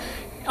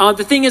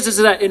The thing is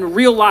that in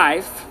real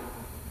life,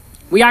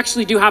 we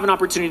actually do have an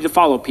opportunity to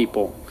follow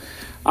people.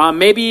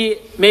 Maybe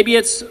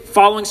it's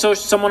following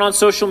someone on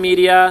social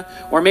media,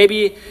 or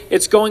maybe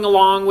it's going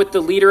along with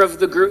the leader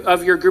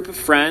of your group of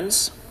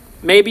friends.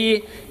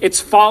 Maybe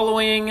it's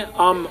following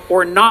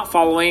or not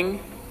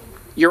following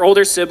your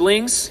older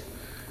siblings.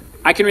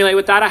 I can relate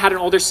with that. I had an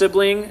older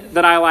sibling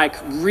that I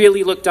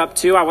really looked up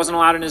to. I wasn't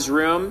allowed in his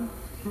room.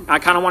 I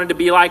kind of wanted to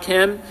be like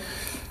him.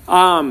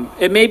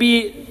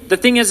 The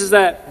thing is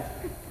that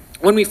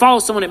when we follow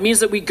someone, it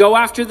means that we go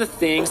after the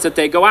things that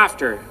they go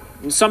after.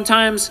 And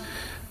sometimes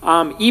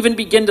even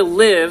begin to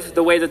live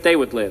the way that they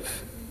would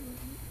live.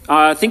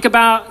 Think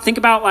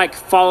about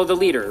follow the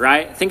leader,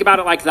 right? Think about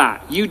it like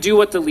that. You do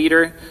what the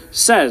leader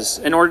says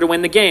in order to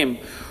win the game.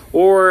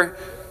 Or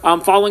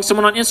following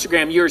someone on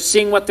Instagram, you're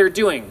seeing what they're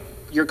doing.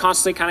 You're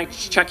constantly kind of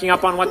checking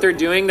up on what they're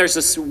doing. There's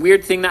this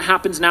weird thing that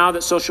happens now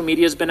that social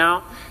media has been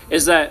out,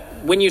 is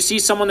that when you see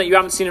someone that you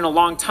haven't seen in a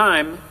long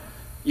time,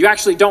 you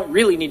actually don't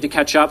really need to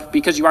catch up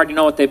because you already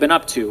know what they've been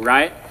up to,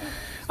 right?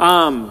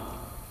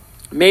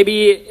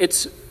 Maybe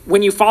it's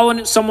when you follow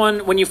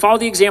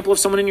the example of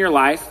someone in your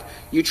life,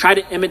 you try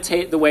to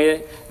imitate the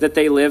way that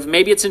they live.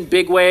 Maybe it's in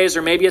big ways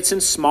or maybe it's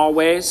in small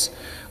ways.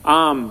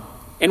 And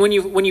when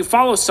you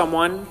follow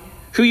someone,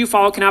 who you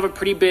follow can have a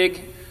pretty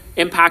big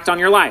impact on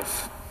your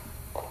life.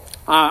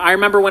 I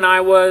remember when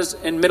I was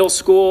in middle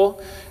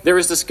school, there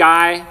was this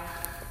guy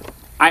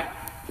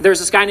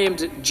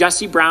named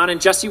Jesse Brown, and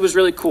Jesse was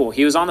really cool.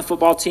 He was on the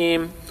football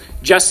team.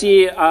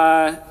 Jesse,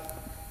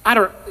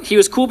 he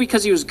was cool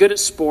because he was good at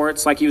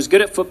sports. He was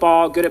good at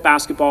football, good at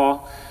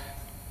basketball.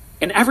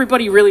 And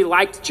everybody really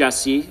liked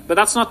Jesse, but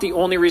that's not the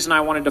only reason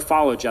I wanted to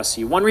follow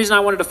Jesse. One reason I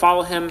wanted to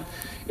follow him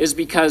is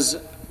because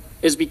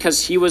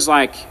he was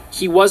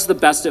the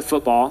best at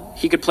football.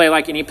 He could play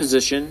any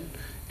position.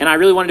 And I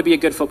really wanted to be a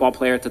good football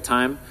player at the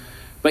time.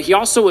 But he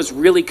also was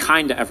really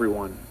kind to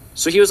everyone.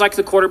 So he was like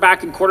the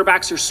quarterback, and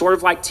quarterbacks are sort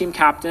of like team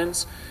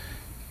captains.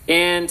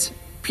 And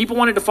people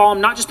wanted to follow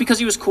him not just because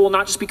he was cool,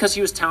 not just because he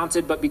was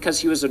talented, but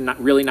because he was a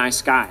really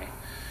nice guy.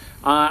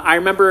 I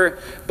remember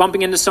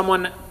bumping into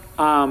someone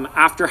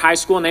after high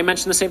school, and they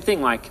mentioned the same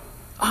thing,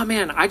 oh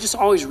man, I just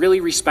always really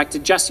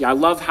respected Jesse. I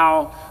love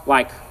how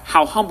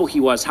humble he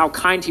was, how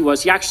kind he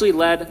was. He actually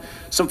led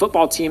some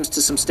football teams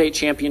to some state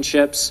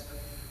championships.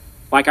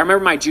 I remember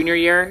my junior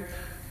year,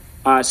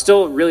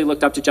 still really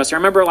looked up to Jesse. I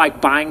remember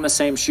buying the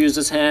same shoes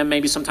as him,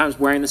 maybe sometimes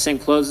wearing the same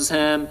clothes as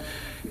him.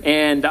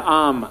 And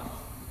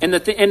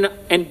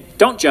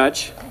don't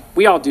judge.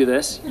 We all do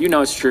this. You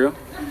know it's true.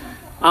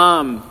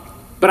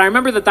 But I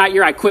remember that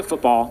year I quit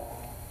football.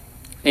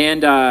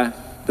 And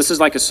this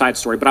is a side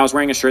story, but I was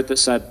wearing a shirt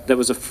that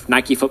was a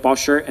Nike football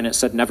shirt, and it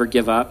said "Never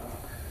Give Up."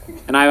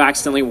 And I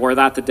accidentally wore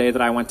that the day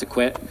that I went to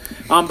quit.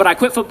 But I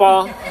quit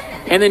football,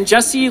 and then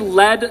Jesse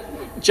led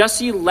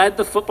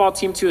the football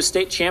team to a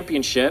state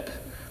championship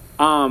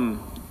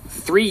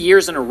 3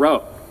 years in a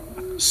row.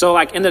 So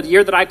in the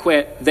year that I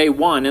quit, they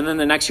won, and then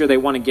the next year they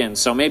won again.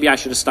 So maybe I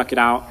should have stuck it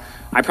out.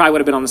 I probably would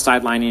have been on the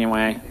sideline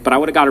anyway, but I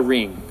would have got a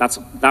ring.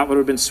 That would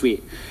have been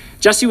sweet.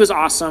 Jesse was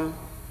awesome.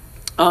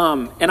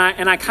 And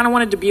I kind of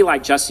wanted to be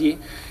like Jesse.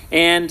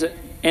 And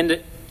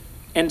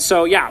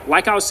so, yeah,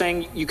 like I was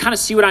saying, you kind of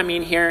see what I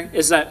mean here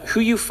is that who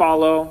you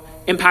follow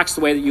impacts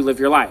the way that you live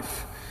your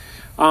life.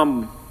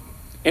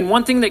 And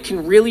one thing that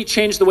can really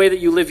change the way that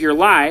you live your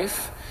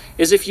life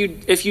is if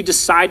you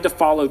decide to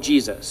follow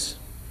Jesus.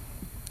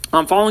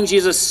 Following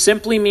Jesus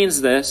simply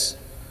means this.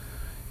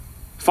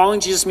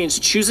 Following Jesus means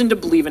choosing to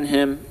believe in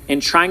him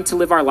and trying to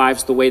live our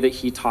lives the way that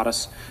he taught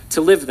us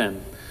to live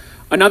them.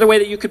 Another way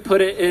that you could put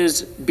it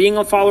is being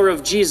a follower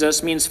of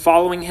Jesus means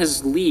following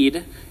his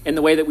lead in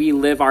the way that we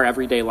live our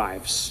everyday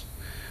lives.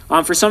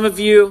 For some of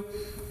you,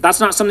 that's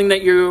not something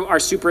that you are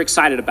super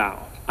excited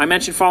about. I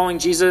mentioned following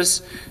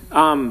Jesus,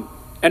 and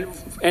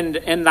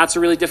that's a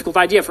really difficult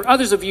idea. For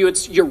others of you,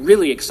 you're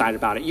really excited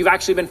about it. You've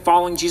actually been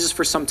following Jesus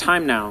for some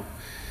time now.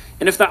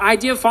 And if the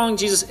idea of following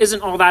Jesus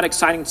isn't all that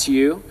exciting to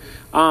you,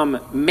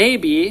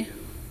 maybe,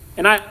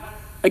 and I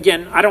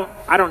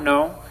don't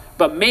know,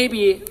 but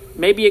maybe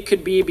it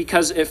could be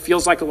because it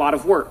feels like a lot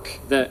of work.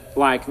 That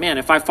man,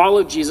 if I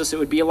followed Jesus, it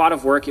would be a lot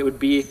of work. It would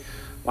be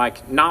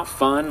not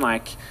fun.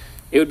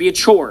 It would be a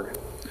chore.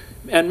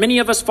 And many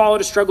of us follow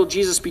to struggle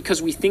Jesus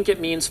because we think it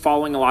means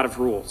following a lot of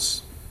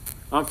rules.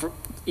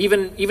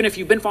 Even if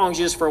you've been following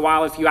Jesus for a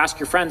while, if you ask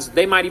your friends,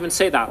 they might even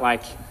say that.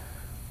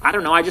 I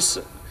don't know. I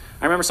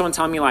remember someone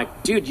telling me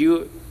dude,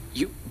 you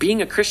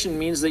being a Christian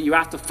means that you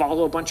have to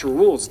follow a bunch of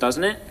rules,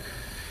 doesn't it?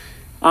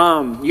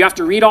 You have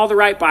to read all the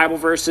right Bible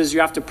verses. You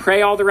have to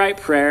pray all the right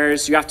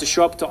prayers. You have to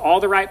show up to all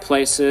the right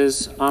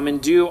places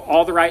and do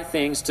all the right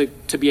things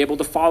to be able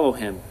to follow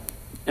him.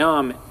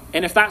 And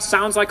if that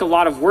sounds like a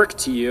lot of work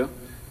to you,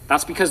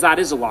 that's because that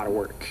is a lot of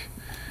work.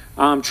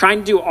 Trying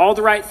to do all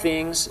the right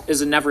things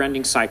is a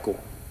never-ending cycle.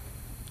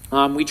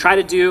 We try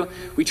to do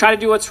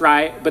what's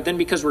right, but then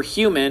because we're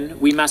human,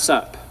 we mess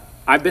up.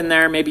 I've been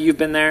there. Maybe you've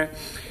been there.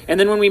 And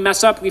then when we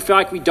mess up, we feel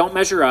like we don't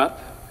measure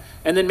up.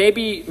 And then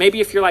maybe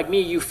if you're like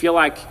me, you feel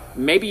like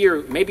maybe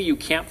you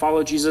can't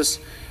follow Jesus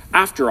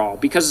after all,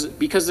 because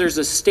there's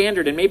a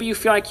standard, and maybe you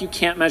feel like you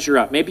can't measure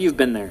up. Maybe you've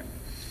been there.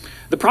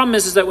 The problem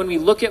is that when we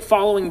look at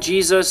following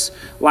Jesus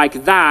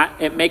like that,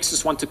 it makes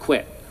us want to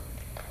quit.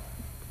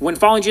 When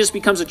following Jesus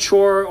becomes a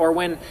chore, or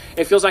when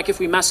it feels like if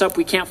we mess up,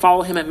 we can't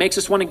follow him, it makes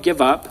us want to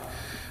give up.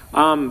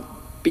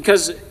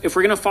 Because if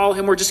we're going to follow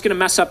him, we're just going to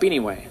mess up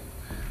anyway.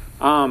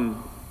 And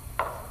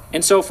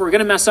so if we're going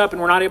to mess up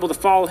and we're not able to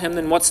follow him,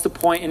 then what's the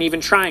point in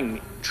even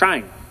trying,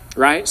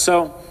 right?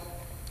 So,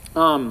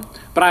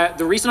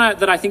 the reason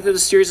that I think that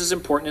this series is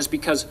important is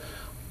because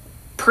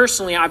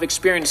personally I've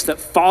experienced that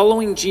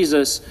following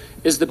Jesus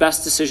is the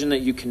best decision that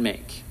you can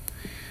make.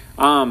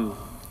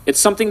 It's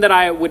something that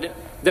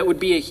it'd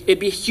be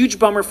a huge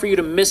bummer for you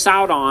to miss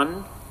out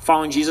on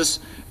following Jesus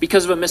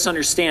because of a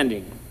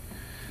misunderstanding.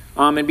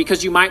 And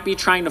because you might be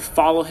trying to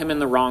follow him in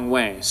the wrong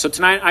way. So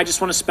tonight I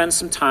just want to spend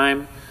some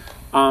time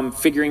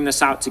figuring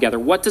this out together.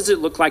 What does it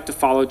look like to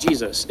follow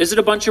Jesus? Is it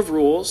a bunch of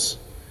rules?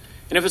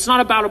 And if it's not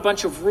about a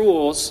bunch of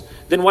rules,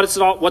 then what's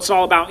it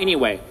all about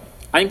anyway?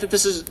 I think that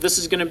this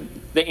is going to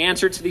the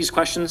answer to these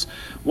questions.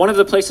 One of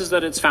the places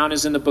that it's found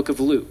is in the book of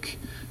Luke.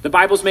 The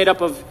Bible's made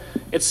up of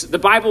the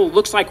Bible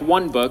looks like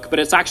one book, but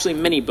it's actually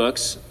many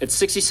books. It's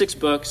 66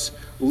 books.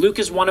 Luke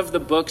is one of the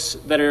books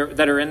that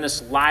are in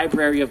this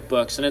library of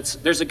books, and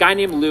there's a guy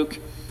named Luke.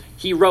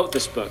 He wrote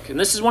this book, and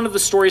this is one of the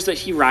stories that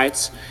he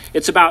writes.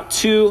 It's about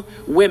two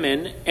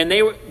women, and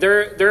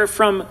they're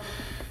from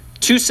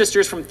two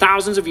sisters from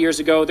thousands of years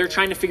ago. They're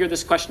trying to figure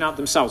this question out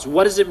themselves.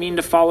 What does it mean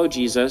to follow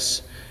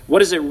Jesus? What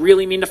does it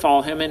really mean to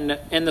follow him?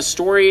 And the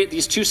story,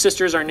 these two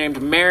sisters are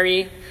named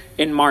Mary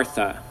and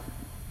Martha.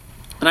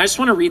 And I just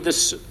want to read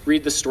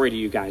this story to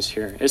you guys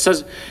here. It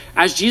says,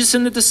 as Jesus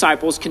and the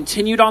disciples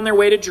continued on their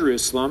way to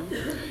Jerusalem,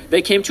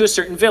 they came to a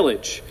certain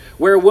village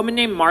where a woman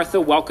named Martha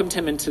welcomed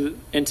him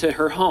into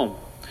her home.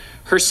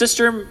 Her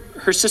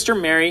sister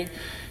Mary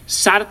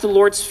sat at the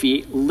Lord's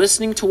feet,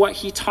 listening to what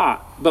he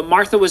taught. But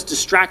Martha was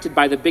distracted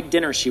by the big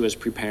dinner she was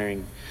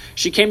preparing.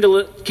 She came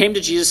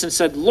to Jesus and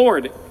said,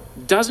 Lord,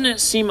 doesn't it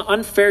seem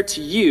unfair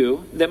to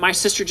you that my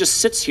sister just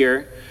sits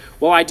here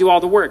while I do all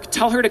the work?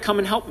 Tell her to come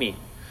and help me.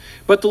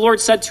 But the Lord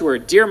said to her,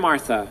 Dear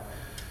Martha,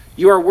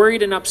 you are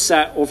worried and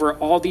upset over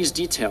all these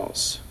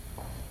details.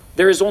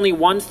 There is only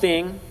one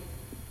thing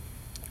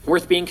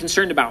worth being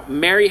concerned about.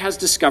 Mary has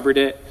discovered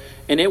it,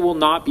 and it will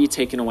not be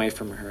taken away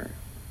from her.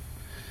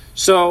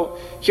 So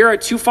here are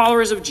two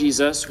followers of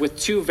Jesus with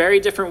two very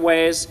different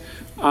ways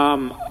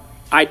and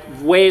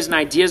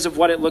ideas of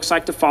what it looks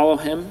like to follow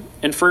him.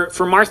 And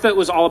for Martha, it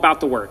was all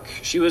about the work.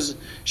 She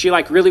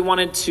really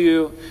wanted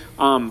to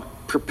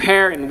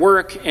prepare and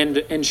work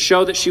and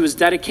show that she was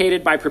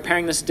dedicated by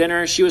preparing this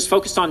dinner. She was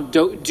focused on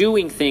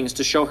doing things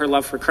to show her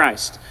love for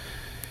Christ.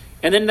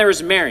 And then there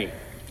was Mary.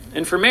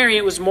 And for Mary,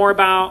 it was more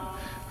about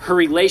her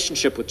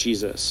relationship with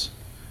Jesus.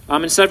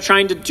 Instead of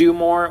trying to do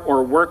more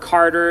or work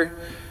harder,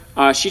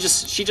 she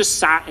just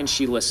sat and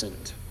she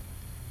listened.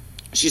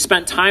 She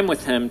spent time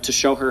with him to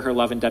show her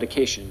love and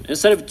dedication.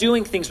 Instead of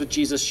doing things with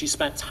Jesus, she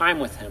spent time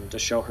with him to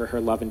show her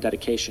love and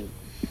dedication.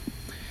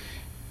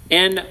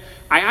 And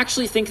I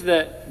actually think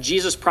that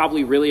Jesus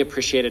probably really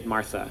appreciated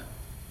Martha,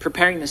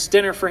 preparing this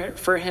dinner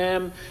for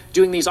him,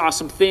 doing these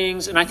awesome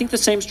things. And I think the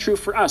same is true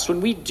for us.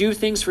 When we do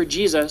things for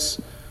Jesus,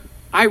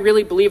 I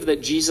really believe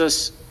that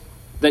Jesus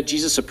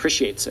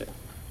appreciates it.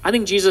 I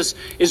think Jesus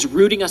is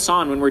rooting us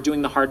on when we're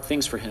doing the hard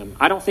things for him.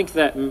 I don't think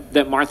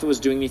that Martha was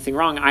doing anything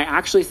wrong. I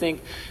actually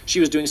think she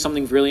was doing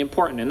something really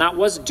important, and that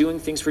was doing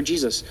things for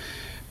Jesus.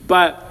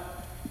 But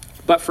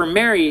for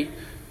Mary,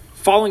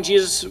 following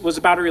Jesus was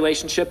about a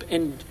relationship,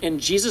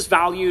 and Jesus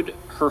valued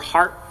her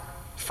heart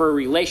for a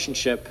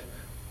relationship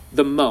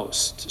the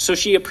most. So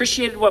he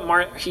appreciated what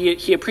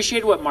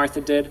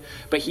Martha did,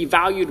 but he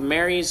valued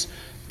Mary's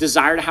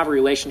desire to have a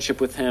relationship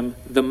with him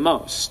the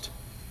most.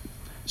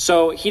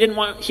 So he didn't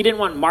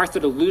want Martha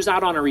to lose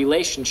out on a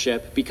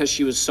relationship because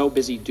she was so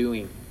busy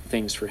doing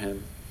things for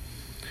him.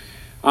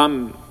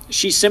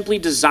 She simply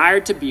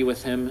desired to be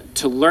with him,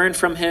 to learn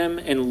from him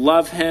and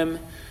love him,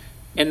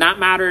 and that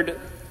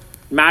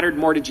mattered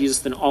more to Jesus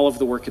than all of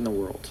the work in the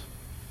world.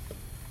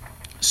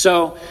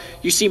 So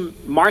you see,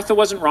 Martha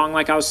wasn't wrong,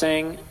 like I was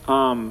saying.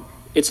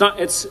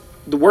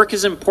 The work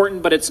is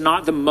important, but it's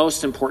not the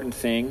most important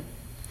thing.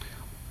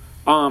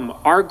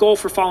 Our goal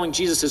for following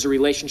Jesus is a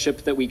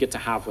relationship that we get to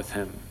have with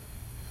him.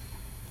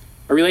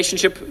 A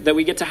relationship that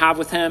we get to have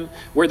with him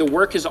where the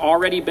work has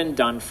already been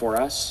done for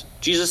us.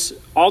 Jesus,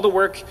 all the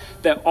work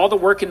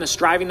and the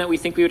striving that we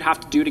think we would have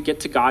to do to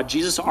get to God,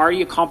 Jesus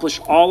already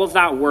accomplished all of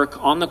that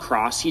work on the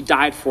cross. He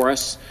died for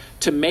us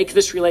to make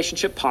this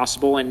relationship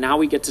possible, and now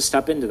we get to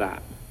step into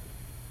that.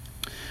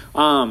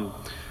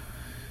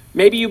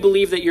 Maybe you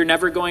believe that you're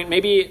never going,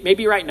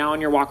 maybe right now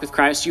in your walk with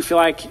Christ, you feel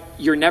like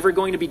you're never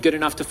going to be good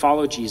enough to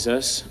follow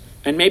Jesus.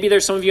 And maybe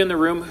there's some of you in the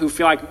room who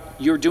feel like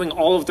you're doing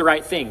all of the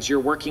right things. You're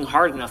working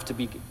hard enough to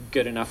be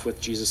good enough with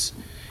Jesus.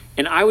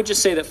 And I would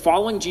just say that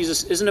following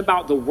Jesus isn't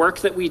about the work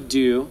that we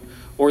do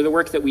or the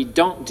work that we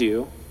don't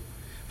do.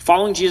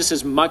 Following Jesus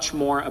is much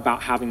more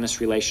about having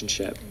this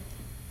relationship.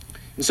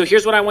 And so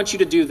here's what I want you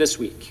to do this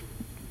week.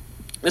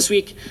 This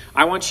week,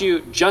 I want you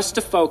just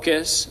to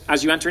focus,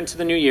 as you enter into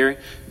the new year,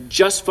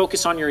 just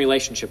focus on your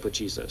relationship with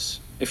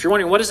Jesus. If you're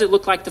wondering, what does it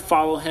look like to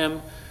follow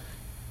him?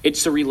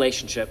 It's a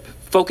relationship.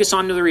 Focus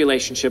on the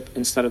relationship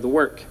instead of the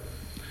work.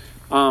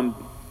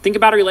 Think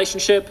about a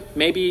relationship.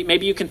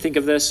 Maybe you can think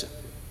of this.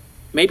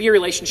 Maybe a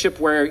relationship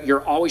where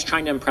you're always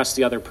trying to impress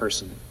the other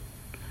person.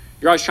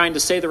 You're always trying to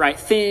say the right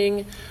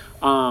thing,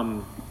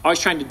 always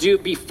trying to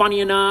be funny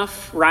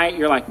enough, right?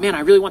 You're like, man,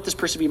 I really want this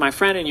person to be my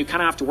friend, and you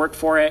kind of have to work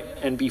for it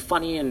and be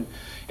funny and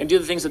do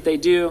the things that they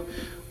do.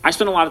 I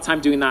spent a lot of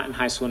time doing that in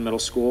high school and middle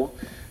school.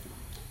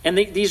 And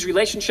these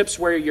relationships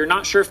where you're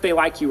not sure if they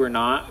like you or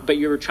not, but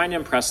you're trying to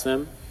impress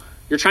them,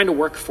 you're trying to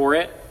work for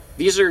it,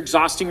 these are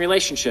exhausting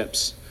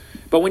relationships.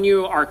 But when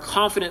you are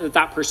confident that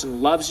that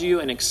person loves you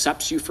and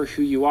accepts you for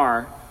who you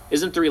are,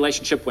 isn't the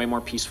relationship way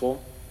more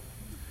peaceful?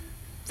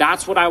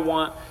 That's what I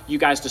want you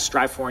guys to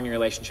strive for in your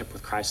relationship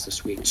with Christ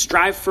this week.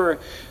 Strive for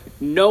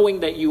knowing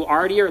that you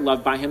already are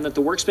loved by him, that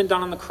the work's been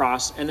done on the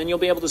cross, and then you'll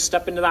be able to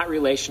step into that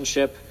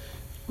relationship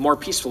more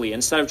peacefully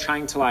instead of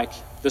trying to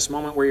this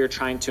moment where you're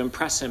trying to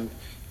impress him.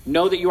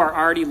 Know that you are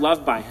already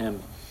loved by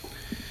him.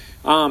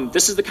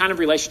 This is the kind of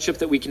relationship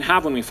that we can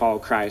have when we follow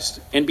Christ.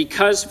 And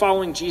because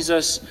following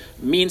Jesus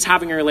means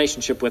having a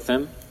relationship with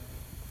him,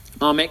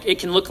 it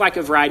can look like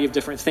a variety of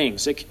different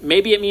things.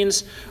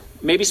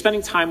 Maybe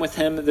spending time with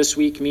him this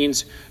week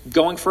means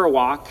going for a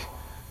walk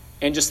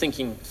and just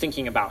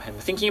thinking about him.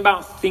 Thinking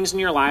about things in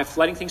your life,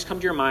 letting things come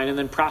to your mind, and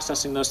then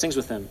processing those things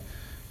with him.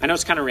 I know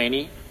it's kind of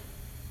rainy.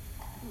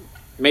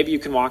 Maybe you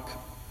can walk.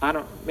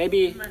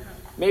 Maybe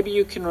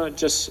you can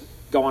just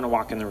go on a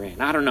walk in the rain.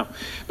 I don't know.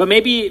 But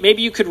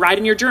maybe you could write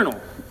in your journal,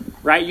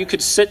 right? You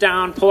could sit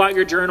down, pull out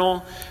your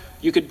journal.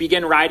 You could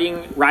begin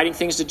writing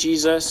things to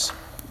Jesus.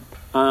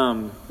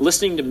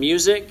 Listening to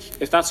music,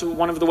 if that's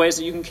one of the ways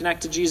that you can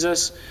connect to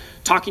Jesus.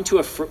 Talking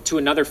to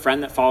another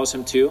friend that follows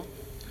him too.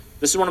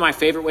 This is one of my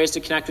favorite ways to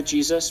connect with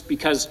Jesus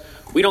because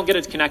we don't get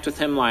to connect with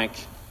him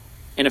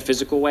in a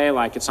physical way.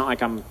 It's not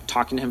like I'm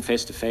talking to him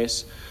face to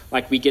face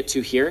like we get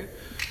to here.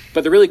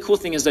 But the really cool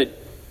thing is that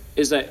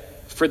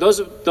for those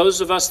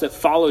of us that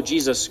follow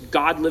Jesus,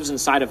 God lives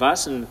inside of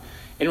us. And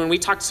when we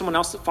talk to someone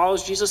else that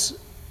follows Jesus,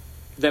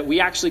 that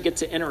we actually get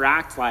to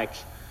interact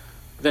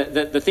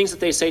the things that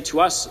they say to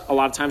us a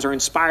lot of times are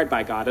inspired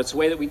by God. It's a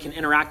way that we can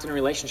interact in a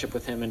relationship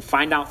with him and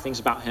find out things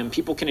about him.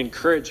 People can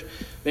encourage.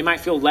 They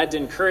might feel led to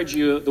encourage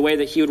you the way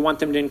that he would want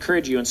them to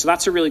encourage you. And so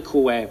that's a really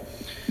cool way.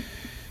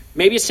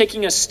 Maybe it's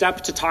taking a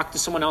step to talk to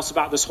someone else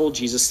about this whole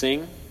Jesus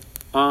thing.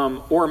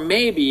 Or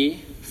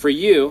maybe for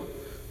you,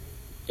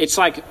 it's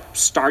like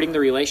starting the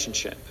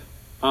relationship.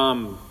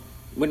 When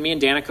me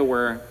and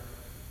Danica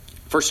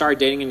first started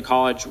dating in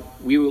college,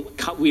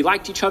 we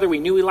liked each other. We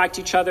knew we liked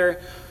each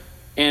other.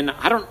 And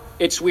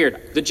it's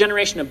weird. The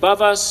generation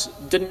above us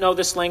didn't know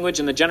this language,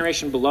 and the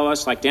generation below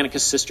us, like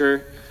Danica's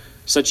sister,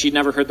 said she'd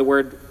never heard the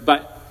word.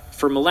 But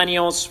for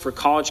millennials, for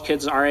college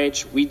kids our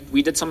age,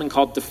 we did something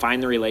called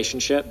define the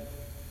relationship.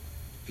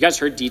 You guys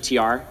heard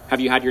DTR? Have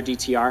you had your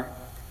DTR?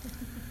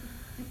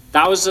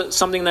 That was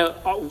something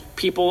that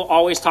people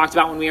always talked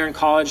about when we were in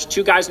college.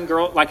 Two guys and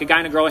girl, like a guy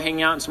and a girl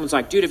hanging out, and someone's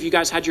like, dude, have you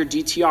guys had your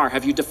DTR?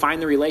 Have you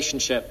defined the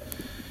relationship?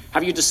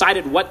 Have you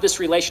decided what this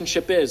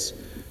relationship is?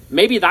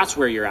 Maybe that's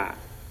where you're at.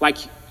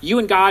 You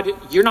and God,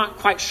 you're not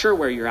quite sure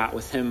where you're at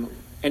with him.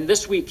 And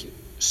this week,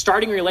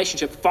 starting a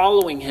relationship,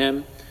 following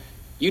him,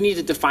 you need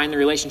to define the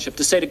relationship.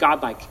 To say to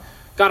God,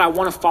 God, I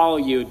want to follow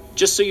you,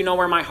 just so you know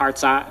where my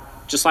heart's at.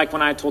 Just like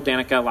when I told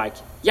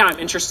Danica, yeah, I'm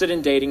interested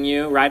in dating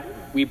you, right?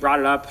 We brought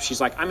it up. She's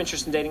like, I'm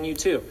interested in dating you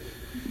too.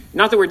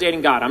 Not that we're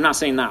dating God. I'm not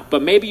saying that.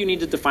 But maybe you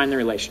need to define the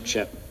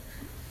relationship.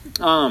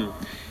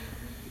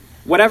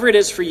 Whatever it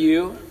is for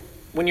you,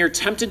 when you're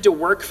tempted to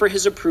work for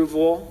his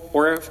approval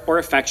or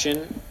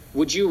affection,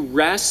 would you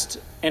rest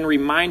and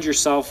remind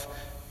yourself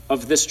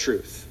of this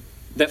truth,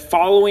 that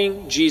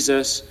following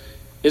Jesus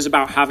is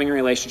about having a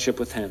relationship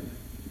with him?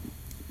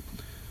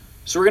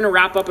 So we're going to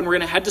wrap up and we're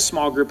going to head to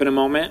small group in a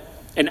moment.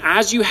 And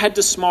as you head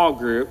to small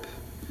group,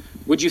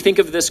 would you think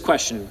of this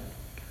question?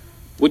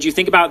 Would you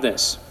think about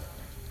this?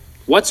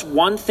 What's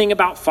one thing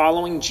about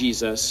following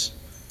Jesus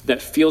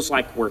that feels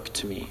like work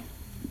to me?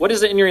 What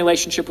is it in your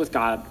relationship with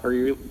God or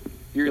your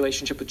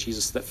relationship with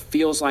Jesus that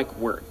feels like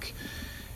work?